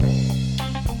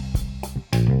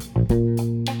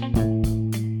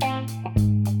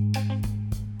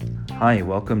Hi,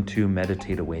 welcome to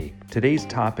Meditate Awake. Today's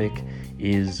topic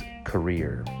is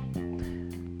career.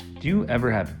 Do you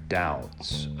ever have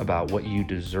doubts about what you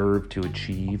deserve to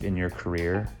achieve in your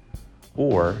career?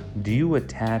 Or do you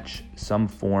attach some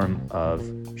form of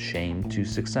shame to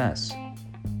success?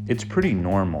 It's pretty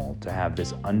normal to have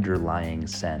this underlying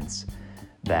sense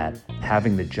that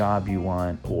having the job you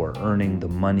want or earning the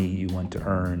money you want to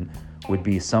earn would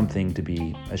be something to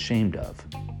be ashamed of.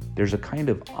 There's a kind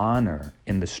of honor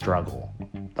in the struggle,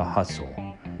 the hustle,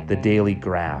 the daily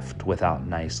graft without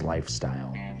nice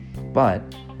lifestyle. But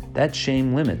that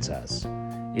shame limits us.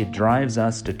 It drives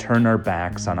us to turn our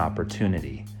backs on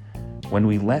opportunity. When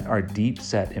we let our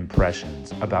deep-set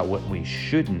impressions about what we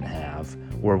shouldn't have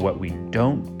or what we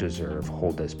don't deserve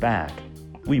hold us back,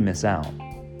 we miss out.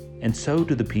 And so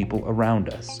do the people around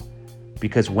us.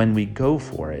 Because when we go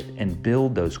for it and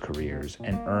build those careers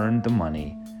and earn the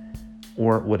money,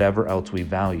 or whatever else we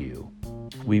value,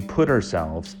 we put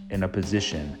ourselves in a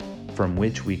position from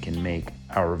which we can make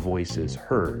our voices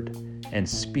heard and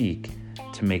speak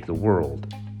to make the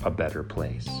world a better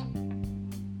place.